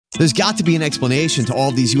There's got to be an explanation to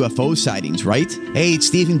all these UFO sightings, right? Hey, it's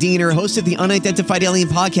Stephen Diener, host of the Unidentified Alien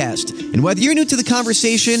Podcast. And whether you're new to the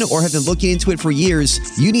conversation or have been looking into it for years,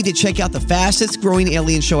 you need to check out the fastest growing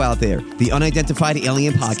alien show out there, the Unidentified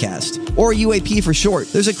Alien Podcast, or UAP for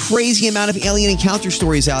short. There's a crazy amount of alien encounter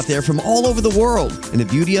stories out there from all over the world. And the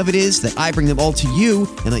beauty of it is that I bring them all to you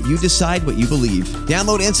and let you decide what you believe.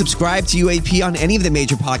 Download and subscribe to UAP on any of the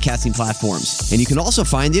major podcasting platforms. And you can also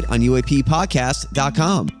find it on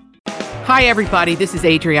UAPpodcast.com. Hi, everybody. This is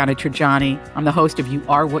Adriana Trajani. I'm the host of You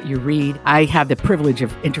Are What You Read. I have the privilege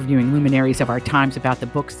of interviewing luminaries of our times about the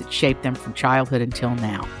books that shaped them from childhood until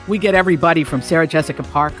now. We get everybody from Sarah Jessica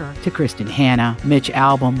Parker to Kristen Hanna, Mitch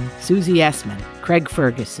Albom, Susie Essman, Craig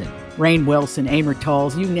Ferguson, Rainn Wilson, Amor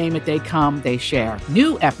Tolls, you name it, they come, they share.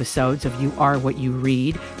 New episodes of You Are What You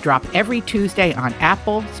Read drop every Tuesday on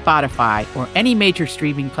Apple, Spotify, or any major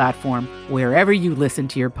streaming platform wherever you listen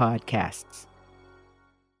to your podcasts.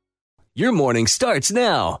 Your morning starts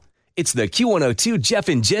now. It's the Q102 Jeff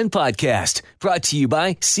and Jen podcast brought to you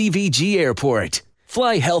by CVG Airport.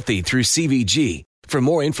 Fly healthy through CVG. For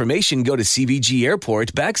more information, go to CVG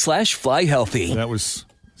Airport /fly healthy. That was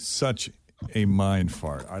such a mind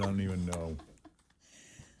fart. I don't even know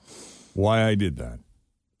why I did that.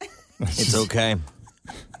 It's okay.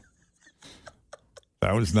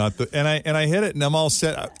 That was not the and I hit it and I'm all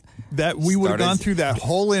set. That we would have gone through that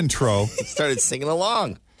whole intro. Started singing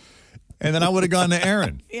along. And then I would have gone to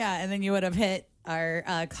Aaron. Yeah, and then you would have hit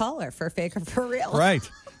our caller for Fake or For Real. Right.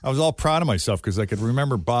 I was all proud of myself because I could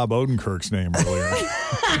remember Bob Odenkirk's name earlier.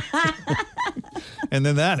 And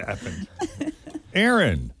then that happened.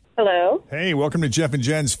 Aaron. Hello. Hey, welcome to Jeff and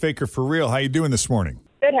Jen's Fake or For Real. How you doing this morning?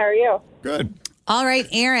 Good, how are you? Good. All right,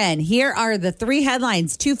 Aaron, here are the 3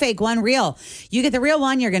 headlines. 2 fake, 1 real. You get the real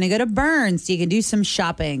one, you're going to go to Burns so you can do some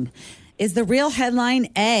shopping. Is the real headline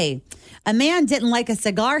A, a man didn't like a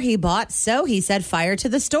cigar he bought, so he said fire to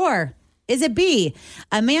the store? Is it B,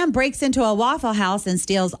 a man breaks into a Waffle House and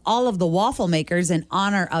steals all of the waffle makers in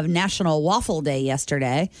honor of National Waffle Day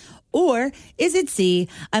yesterday? Or is it C,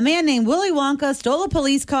 a man named Willy Wonka stole a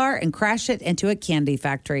police car and crashed it into a candy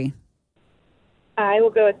factory? I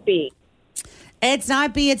will go with B. It's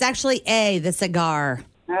not B, it's actually A, the cigar.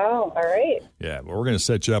 Oh, all right. Yeah, well, we're going to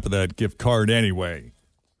set you up with that gift card anyway.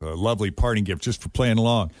 A lovely parting gift just for playing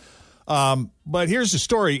along. But here's the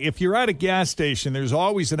story. If you're at a gas station, there's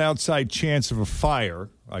always an outside chance of a fire,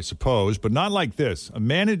 I suppose, but not like this. A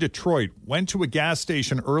man in Detroit went to a gas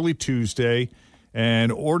station early Tuesday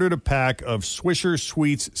and ordered a pack of Swisher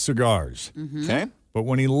Sweets cigars. Mm-hmm. Okay. But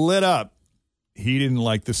when he lit up, he didn't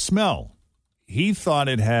like the smell. He thought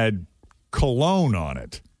it had cologne on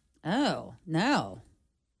it. Oh, no.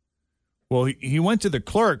 Well, he went to the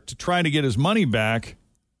clerk to try to get his money back,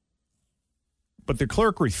 but the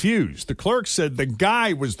clerk refused. The clerk said the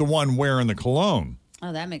guy was the one wearing the cologne.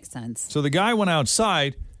 Oh, that makes sense. So the guy went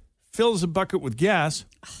outside, fills a bucket with gas,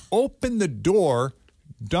 opened the door,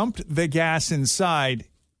 dumped the gas inside,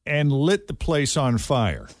 and lit the place on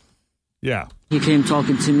fire. Yeah. He came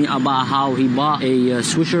talking to me about how he bought a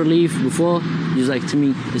Swisher Leaf before. He's like to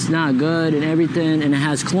me, it's not good and everything, and it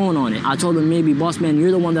has cologne on it. I told him, maybe, boss man,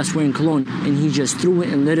 you're the one that's wearing cologne. And he just threw it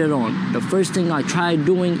and lit it on. The first thing I tried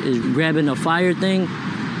doing is grabbing a fire thing,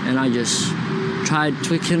 and I just tried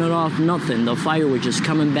twicking it off, nothing. The fire was just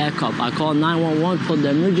coming back up. I called 911, pulled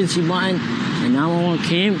the emergency button, and 911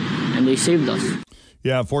 came, and they saved us.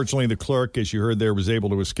 Yeah, fortunately, the clerk, as you heard there, was able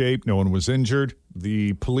to escape. No one was injured.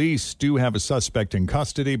 The police do have a suspect in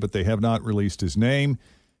custody, but they have not released his name.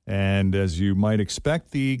 And as you might expect,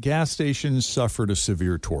 the gas station suffered a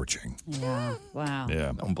severe torching. Yeah, wow.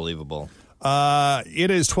 Yeah. Unbelievable. It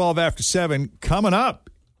is 12 after 7. Coming up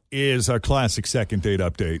is a classic second date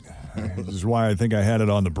update. This is why I think I had it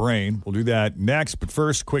on the brain. We'll do that next. But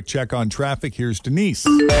first, quick check on traffic. Here's Denise.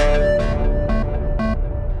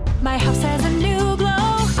 My house has a new glow.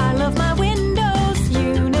 I love my windows.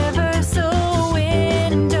 Universal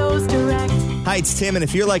Windows Direct. Hi, it's Tim, and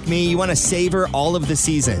if you're like me, you want to savor all of the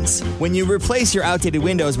seasons. When you replace your outdated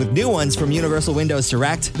windows with new ones from Universal Windows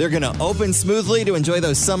Direct, they're going to open smoothly to enjoy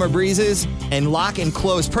those summer breezes and lock and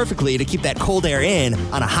close perfectly to keep that cold air in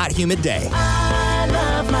on a hot, humid day. I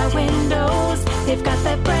love my windows. They've got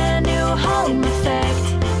that brand new home effect.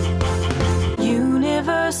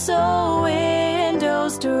 Universal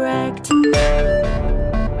Windows Direct.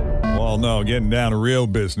 Well, no, getting down to real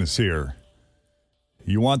business here.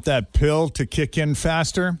 You want that pill to kick in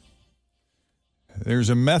faster? There's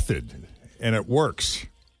a method, and it works.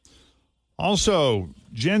 Also,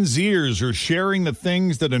 Gen Zers are sharing the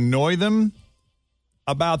things that annoy them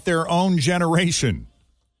about their own generation.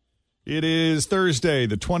 It is Thursday,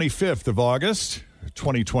 the 25th of August.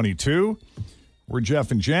 2022. We're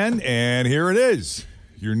Jeff and Jen, and here it is.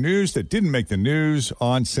 Your news that didn't make the news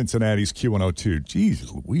on Cincinnati's Q102.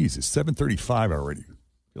 Jeez Louise, it's 7:35 already.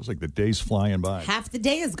 Feels like the day's flying by. Half the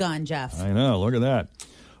day is gone, Jeff. I know. Look at that.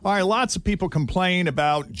 All right, lots of people complain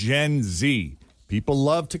about Gen Z. People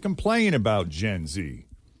love to complain about Gen Z.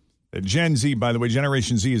 Gen Z, by the way,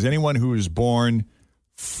 Generation Z is anyone who is born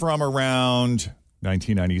from around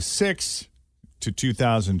 1996 to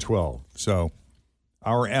 2012. So,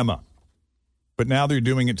 our Emma. But now they're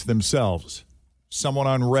doing it to themselves. Someone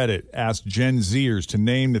on Reddit asked Gen Zers to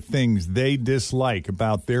name the things they dislike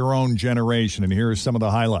about their own generation, and here are some of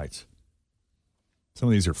the highlights. Some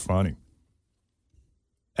of these are funny.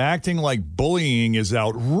 Acting like bullying is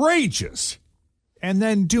outrageous, and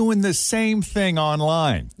then doing the same thing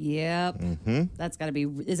online. Yep. Mm-hmm. That's got to be.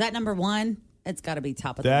 Is that number one? It's got to be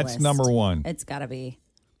top of the That's list. number one. It's got to be.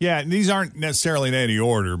 Yeah, and these aren't necessarily in any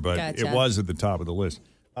order, but Gotcha. it was at the top of the list.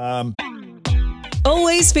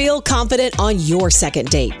 Always feel confident on your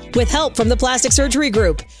second date. With help from the Plastic Surgery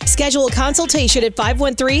Group. Schedule a consultation at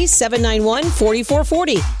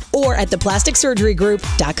 513-791-4440 or at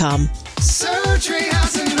theplasticsurgerygroup.com. Surgery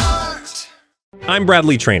has an art. I'm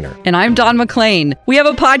Bradley Trainer. And I'm Don McClain. We have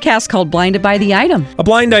a podcast called Blinded by the Item. A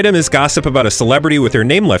blind item is gossip about a celebrity with their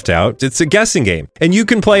name left out. It's a guessing game, and you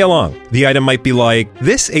can play along. The item might be like,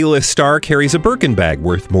 this A-list star carries a Birkin bag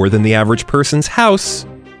worth more than the average person's house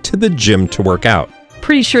to the gym to work out.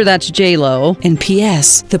 Pretty sure that's J-Lo. And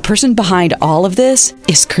P.S. the person behind all of this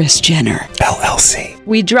is Kris Jenner, LLC.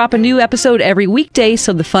 We drop a new episode every weekday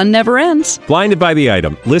so the fun never ends. Blinded by the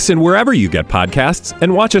Item. Listen wherever you get podcasts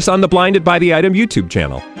and watch us on the Blinded by the Item YouTube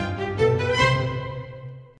channel.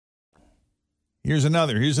 Here's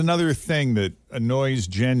another thing that annoys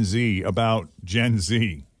Gen Z about Gen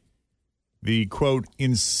Z. The, quote,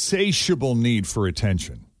 insatiable need for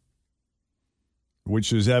attention,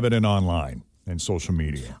 which is evident online and social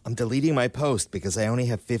media. I'm deleting my post because I only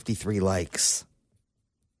have 53 likes.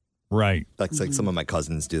 Right. Like some of my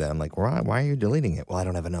cousins do that. I'm like, why are you deleting it? Well, I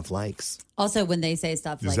don't have enough likes. Also, when they say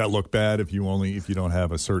stuff Does like that look bad if you don't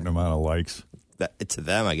have a certain amount of likes? To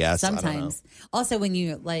them, I guess. sometimes. I don't know. Also, when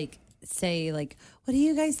you say what do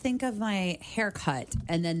you guys think of my haircut?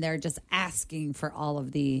 And then they're just asking for all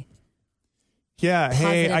of the. Yeah,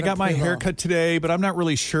 hey, Positive I got my approval. haircut today, but I'm not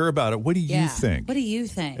really sure about it. What do you think? What do you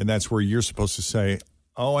think? And that's where you're supposed to say,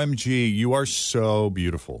 OMG, you are so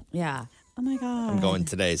beautiful. Yeah. Oh, my God. I'm going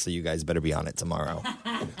today, so you guys better be on it tomorrow.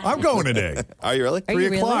 I'm going today. Are you really?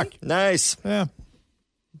 3 o'clock. Nice. Yeah.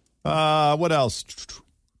 What else?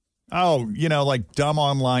 Oh, like dumb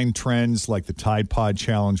online trends, like the Tide Pod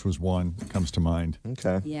Challenge was one that comes to mind.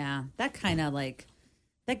 Okay. Yeah. That kind of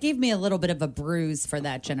that gave me a little bit of a bruise for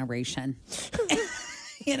that generation.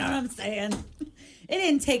 You know what I'm saying? It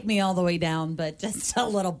didn't take me all the way down, but just a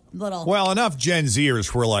little. Well, enough Gen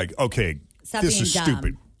Zers were like, okay, Stop this being is dumb.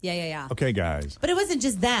 stupid. Yeah. Okay, guys. But it wasn't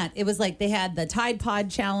just that. It was like they had the Tide Pod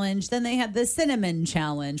Challenge, then they had the Cinnamon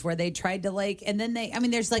Challenge where they tried to and then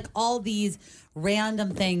there's all these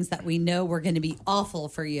random things that we know were going to be awful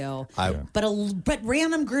for you. But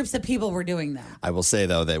random groups of people were doing that. I will say,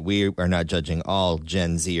 though, that we are not judging all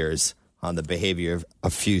Gen Zers on the behavior of a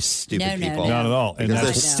few stupid people. Not at all. Because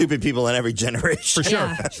there's stupid people in every generation. For sure.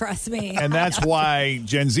 Yeah, trust me. And that's why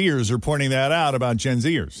Gen Zers are pointing that out about Gen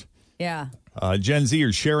Zers. Yeah. Gen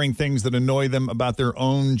Zers sharing things that annoy them about their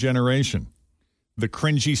own generation. The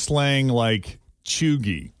cringy slang like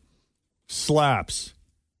chuggy, slaps,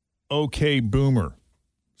 okay boomer.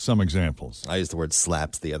 Some examples. I used the word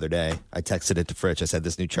slaps the other day. I texted it to Fritch. I said,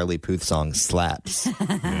 this new Charlie Puth song slaps.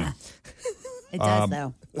 It does,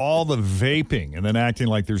 though. All the vaping and then acting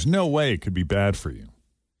like there's no way it could be bad for you.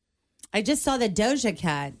 I just saw that Doja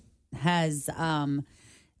Cat has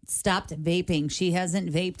stopped vaping. She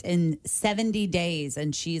hasn't vaped in 70 days,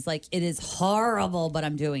 and she's like, it is horrible, but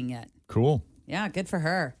I'm doing it. Cool. Yeah, good for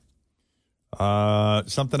her.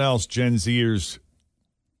 Something else, Gen Zers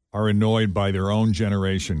are annoyed by their own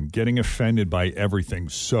generation, getting offended by everything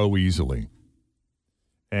so easily.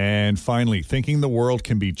 And finally, thinking the world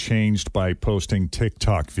can be changed by posting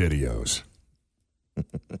TikTok videos.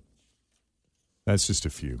 That's just a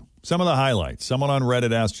few. Some of the highlights. Someone on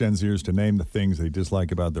Reddit asked Gen Zers to name the things they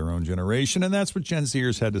dislike about their own generation, and that's what Gen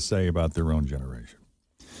Zers had to say about their own generation.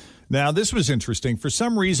 Now, this was interesting. For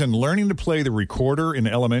some reason, learning to play the recorder in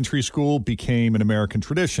elementary school became an American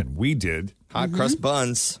tradition. We did. Hot crust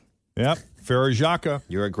buns. Yep. Farrah Jacques.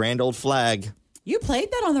 You're a grand old flag. You played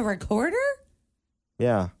that on the recorder?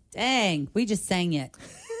 Yeah. Dang, we just sang it.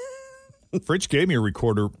 Fritch gave me a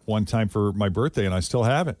recorder one time for my birthday, and I still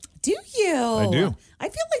have it. Do you? I do. I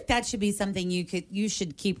feel like that should be something you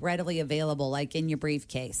should keep readily available, like in your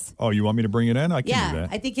briefcase. Oh, you want me to bring it in? I can do Yeah, that.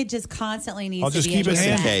 I think it just constantly needs I'll to just be keep in it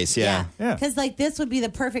your in set. case, yeah. Yeah. Because like this would be the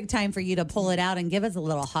perfect time for you to pull it out and give us a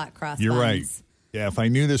little hot cross You're buns. right. Yeah, if I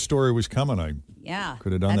knew this story was coming, I Yeah.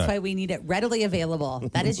 could have done That's that. why we need it readily available.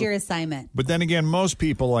 That is your assignment. But then again, most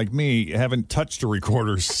people like me haven't touched a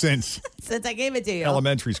recorder since Since I gave it to you.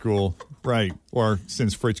 elementary school, right? Or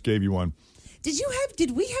since Fritz gave you one.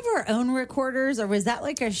 Did we have our own recorders, or was that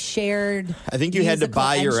like a shared? I think you had to musical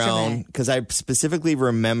buy your own instrument? because I specifically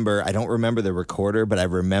remember, I don't remember the recorder, but I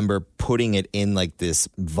remember putting it in like this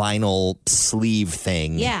vinyl sleeve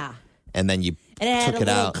thing. Yeah. And then you And it had took a it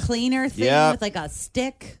little out. cleaner thing Yep. with like a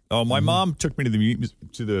stick. Oh, my mom took me to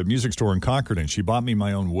the music store in Concord, and she bought me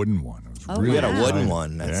my own wooden one. It was Oh, really You had a wooden exciting.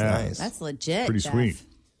 one. That's Yeah. nice. That's legit. Pretty Jeff. sweet.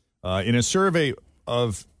 In a survey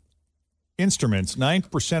of instruments,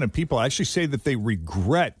 9% of people actually say that they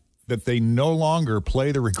regret that they no longer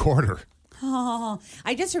play the recorder. Oh,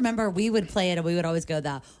 I just remember we would play it and we would always go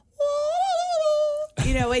the,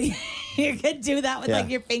 you know, when you could do that with Yeah. like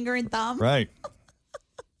your finger and thumb. Right.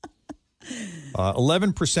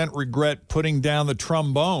 11% regret putting down the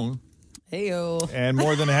trombone, Hey-o. and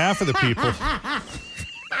more than half of the people.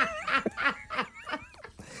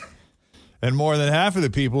 And more than half of the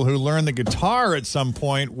people who learned the guitar at some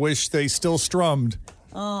point wish they still strummed.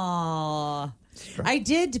 Oh, I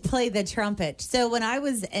did play the trumpet. So when I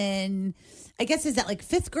was in, I guess is that like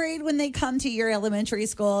 5th grade when they come to your elementary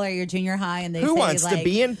school or your junior high and they Who say wants to like,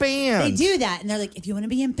 be in band? They do that and they're like, if you want to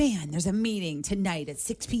be in band, there's a meeting tonight at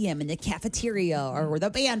 6 p.m. in the cafeteria or the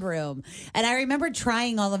band room. And I remember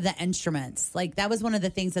trying all of the instruments. Like that was one of the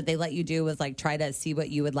things that they let you do was like try to see what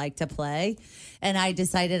you would like to play. And I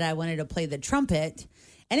decided I wanted to play the trumpet.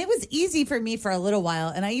 And it was easy for me for a little while.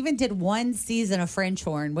 And I even did one season of French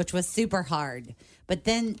horn, which was super hard. But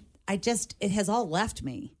then it has all left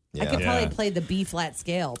me. I could probably play the B flat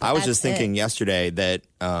scale. But I was that's just thinking it. yesterday that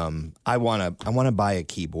I want to buy a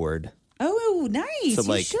keyboard. Oh, nice. To You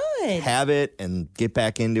like should. have it and get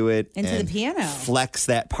back into it. Into the and piano. Flex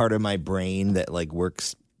that part of my brain that like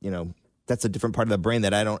works, that's a different part of the brain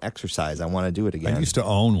that I don't exercise. I want to do it again. I used to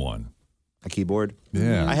own one. A keyboard?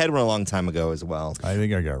 Yeah. I had one a long time ago as well. I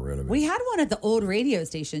think I got rid of it. We had one at the old radio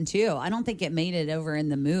station too. I don't think it made it over in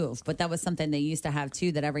the move, but that was something they used to have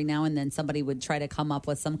too. That every now and then somebody would try to come up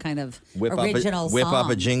with some kind of original whip up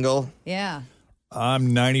a song. jingle. Yeah. I'm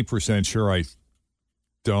 90% sure I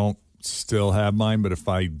don't still have mine, but if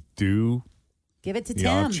I do, Give it to the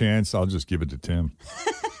off Tim. chance, I'll just give it to Tim.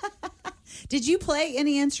 Did you play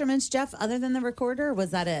any instruments, Jeff, other than the recorder? Or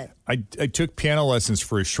was that it? I took piano lessons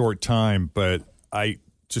for a short time, but I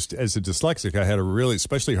just, as a dyslexic, I had a really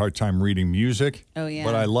especially hard time reading music. Oh, yeah.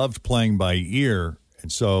 But I loved playing by ear.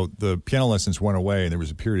 And so the piano lessons went away, and there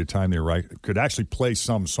was a period of time there where I could actually play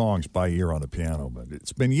some songs by ear on the piano. But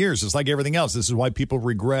it's been years. It's like everything else. This is why people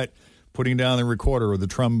regret putting down the recorder or the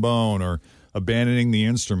trombone or abandoning the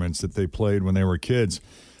instruments that they played when they were kids.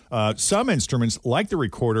 Some instruments, like the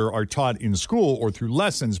recorder, are taught in school or through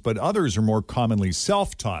lessons, but others are more commonly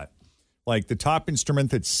self-taught. Like the top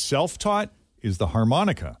instrument that's self-taught is the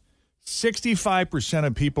harmonica. 65%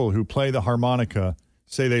 of people who play the harmonica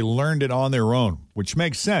say they learned it on their own, which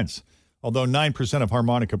makes sense. Although 9% of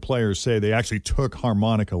harmonica players say they actually took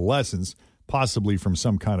harmonica lessons, possibly from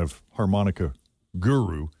some kind of harmonica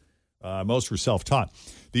guru. Most were self-taught.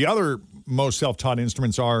 The other most self-taught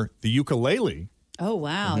instruments are the ukulele, Oh,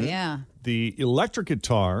 wow. Yeah. the electric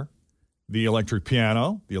guitar, the electric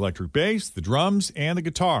piano, the electric bass, the drums, and the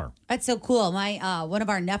guitar. That's so cool. My one of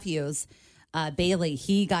our nephews, Bailey,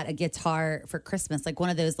 he got a guitar for Christmas, like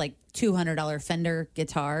one of those like $200 Fender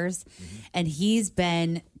guitars. And he's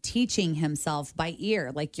been teaching himself by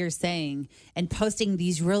ear, like you're saying, and posting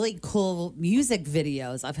these really cool music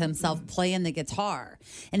videos of himself playing the guitar.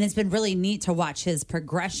 And it's been really neat to watch his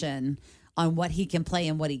progression on what he can play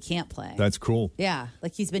and what he can't play. That's cool. Yeah,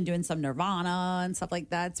 like he's been doing some Nirvana and stuff like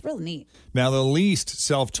that. It's really neat. Now, the least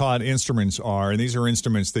self-taught instruments are, and these are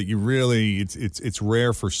instruments that you really, it's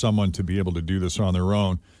rare for someone to be able to do this on their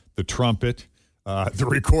own. The trumpet, the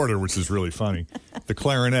recorder, which is really funny, the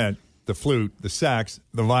clarinet, the flute, the sax,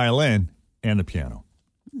 the violin, and the piano.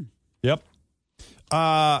 Yep.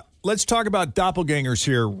 Let's talk about doppelgangers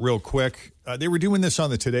here real quick. They were doing this on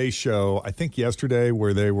the Today Show, I think yesterday,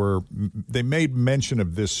 where they made mention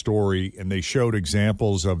of this story and they showed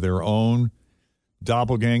examples of their own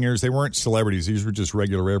doppelgangers. They weren't celebrities. These were just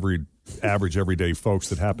regular, average, everyday folks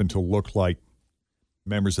that happened to look like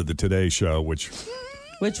members of the Today Show, which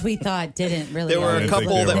we thought didn't really. There were a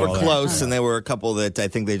couple that were all that. close, and there were a couple that I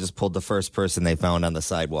think they just pulled the first person they found on the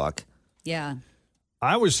sidewalk. Yeah.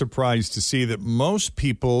 I was surprised to see that most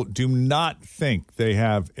people do not think they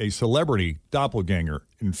have a celebrity doppelganger.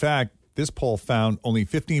 In fact, this poll found only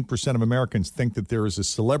 15% of Americans think that there is a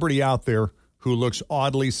celebrity out there who looks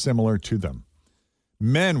oddly similar to them.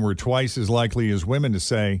 Men were twice as likely as women to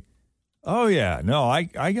say, "Oh yeah, no, I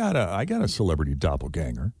got a celebrity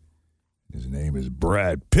doppelganger. His name is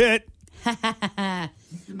Brad Pitt." I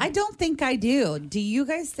don't think I do. Do you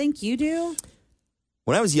guys think you do?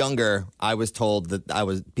 When I was younger, I was told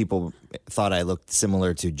that people thought I looked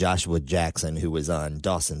similar to Joshua Jackson, who was on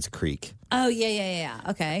Dawson's Creek. Oh, yeah.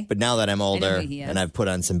 Okay. But now that I'm older who he is. and I've put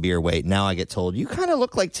on some beer weight, now I get told, you kind of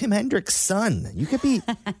look like Tim Hendrick's son. You could be,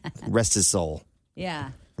 rest his soul, Yeah.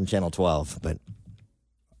 from Channel 12. But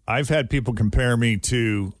I've had people compare me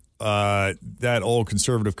to that old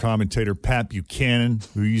conservative commentator, Pat Buchanan,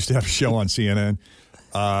 who used to have a show on CNN.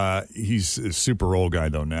 He's a super old guy,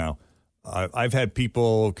 though, now. I've had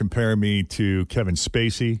people compare me to Kevin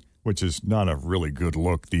Spacey, which is not a really good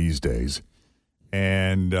look these days.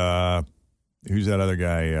 And who's that other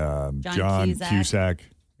guy? John Cusack.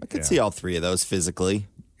 I could see all three of those physically.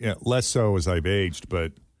 Yeah, less so as I've aged,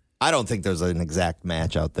 but I don't think there's an exact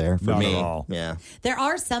match out there for not me. at all. Yeah. There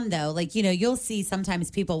are some, though. Like, you'll see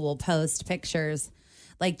sometimes people will post pictures,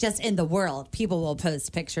 like just in the world, people will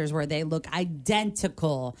post pictures where they look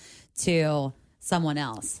identical to someone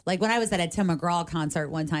else. Like when I was at a Tim McGraw concert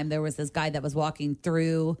one time, there was this guy that was walking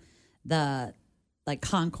through the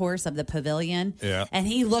concourse of the pavilion. Yeah. And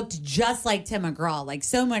he looked just like Tim McGraw, like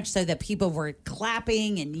so much so that people were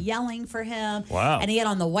clapping and yelling for him. Wow. And he had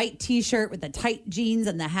on the white t-shirt with the tight jeans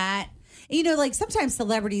and the hat. And, sometimes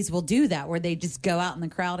celebrities will do that where they just go out in the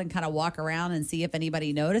crowd and kind of walk around and see if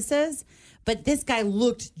anybody notices. But this guy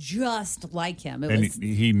looked just like him.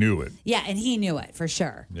 He knew it. Yeah, and he knew it for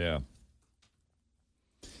sure. Yeah.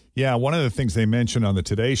 Yeah, one of the things they mentioned on the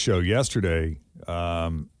Today Show yesterday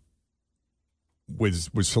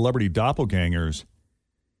with celebrity doppelgangers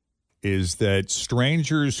is that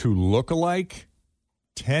strangers who look alike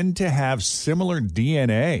tend to have similar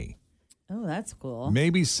DNA. Oh, that's cool.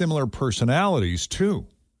 Maybe similar personalities, too.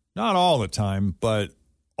 Not all the time, but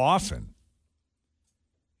often.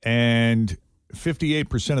 And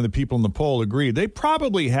 58% of the people in the poll agreed they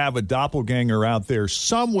probably have a doppelganger out there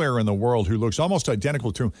somewhere in the world who looks almost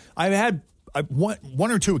identical to him. I've had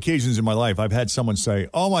one or two occasions in my life, I've had someone say,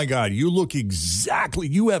 "Oh, my God, you look exactly,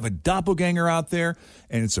 you have a doppelganger out there,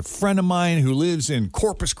 and it's a friend of mine who lives in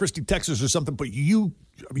Corpus Christi, Texas or something, but you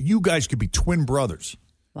guys could be twin brothers."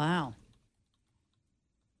 Wow.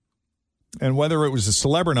 And whether it was a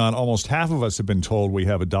celeb or not, almost half of us have been told we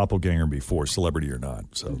have a doppelganger before, celebrity or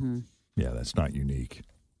not. So, yeah, that's not unique.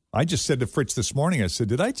 I just said to Fritz this morning, I said,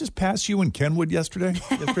 "Did I just pass you in Kenwood yesterday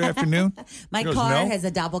afternoon?" My goes, car "No." has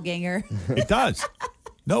a doppelganger. It does.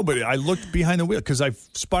 No, but I looked behind the wheel because I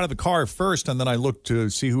spotted the car first, and then I looked to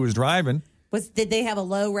see who was driving. Did they have a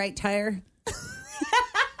low right tire?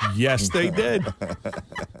 Yes, they did.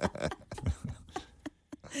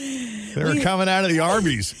 They were coming out of the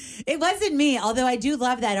Arby's. It wasn't me, although I do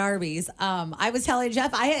love that Arby's. I was telling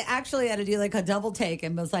Jeff, I actually had to do like a double take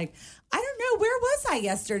and was like, I don't know, where was I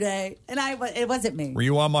yesterday? And it wasn't me. Were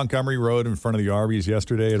you on Montgomery Road in front of the Arby's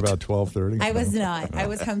yesterday at about 12:30? I was not. I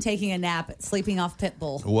was home taking a nap, sleeping off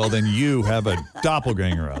Pitbull. Well, then you have a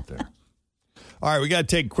doppelganger out there. All right, we got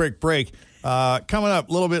to take a quick break. Coming up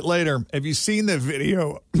a little bit later, have you seen the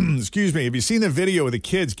video? Excuse me. Have you seen the video of the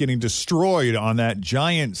kids getting destroyed on that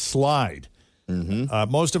giant slide?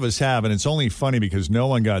 Mm-hmm. Most of us have, and it's only funny because no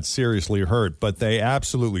one got seriously hurt, but they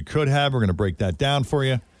absolutely could have. We're going to break that down for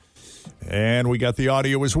you. And we got the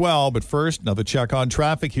audio as well. But first, another check on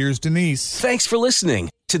traffic. Here's Denise. Thanks for listening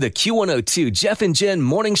to the Q102 Jeff and Jen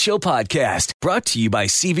Morning Show podcast, brought to you by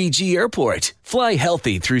CVG Airport. Fly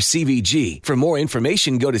healthy through CVG. For more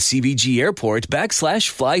information, go to CVG Airport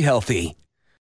 /fly healthy.